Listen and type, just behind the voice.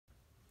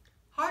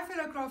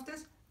fellow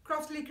crafters,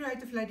 Craftily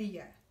Creative Lady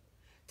here.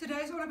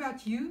 Today is all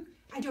about you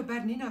and your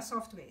BERNINA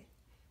software.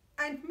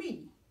 And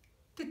me,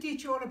 to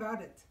teach you all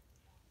about it.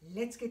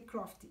 Let's get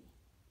crafty.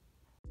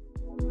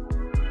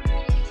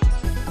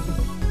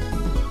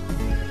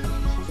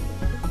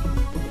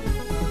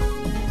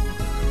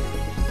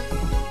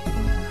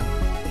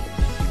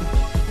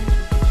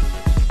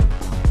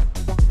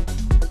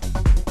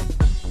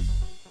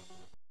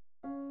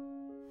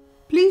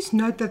 Please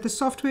note that the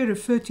software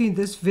referred to in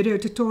this video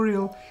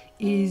tutorial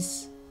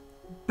is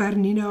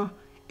BERNINA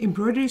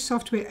Embroidery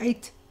Software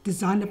 8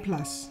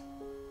 DesignerPlus.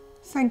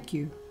 Thank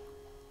you.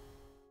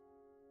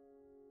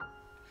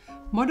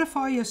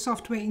 Modify your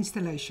software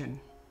installation.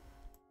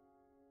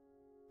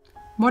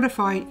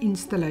 Modify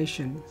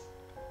installation.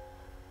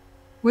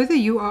 Whether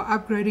you are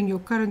upgrading your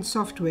current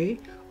software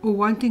or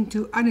wanting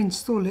to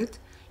uninstall it,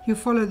 you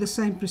follow the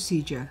same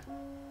procedure.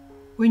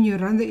 When you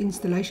run the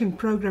installation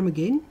program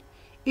again,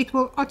 it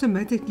will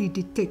automatically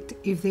detect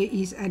if there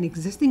is an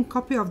existing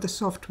copy of the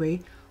software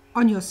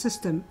on your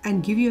system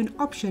and give you an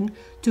option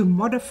to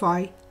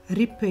modify,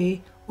 repair,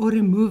 or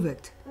remove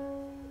it.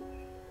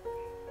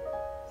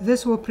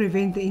 This will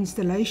prevent the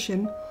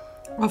installation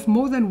of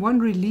more than one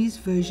release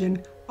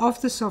version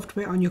of the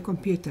software on your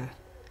computer.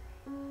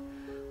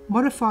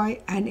 Modify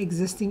an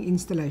existing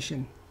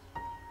installation.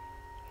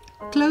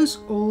 Close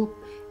all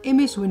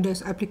MS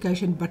Windows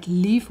application but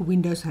leave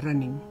Windows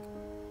running.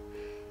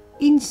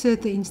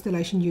 Insert the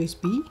installation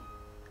USB.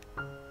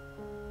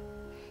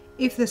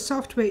 If the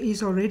software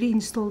is already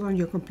installed on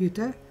your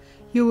computer,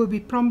 you will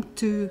be prompted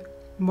to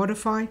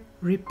modify,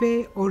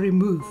 repair, or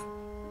remove.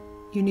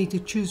 You need to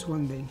choose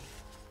one then.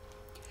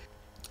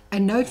 A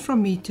note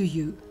from me to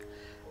you.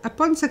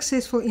 Upon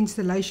successful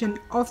installation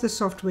of the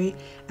software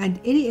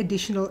and any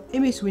additional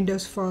MS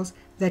Windows files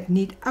that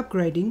need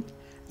upgrading,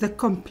 the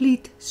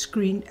complete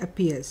screen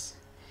appears.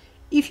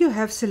 If you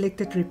have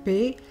selected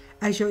repair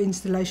as your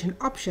installation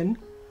option,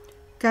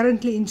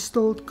 currently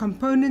installed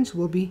components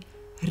will be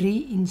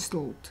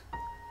reinstalled.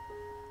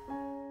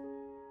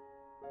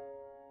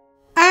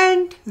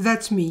 And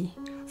that's me,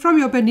 from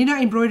your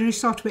BERNINA Embroidery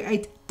Software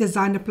 8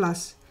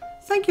 DesignerPlus.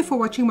 Thank you for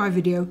watching my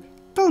video.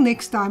 Till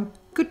next time,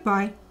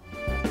 goodbye.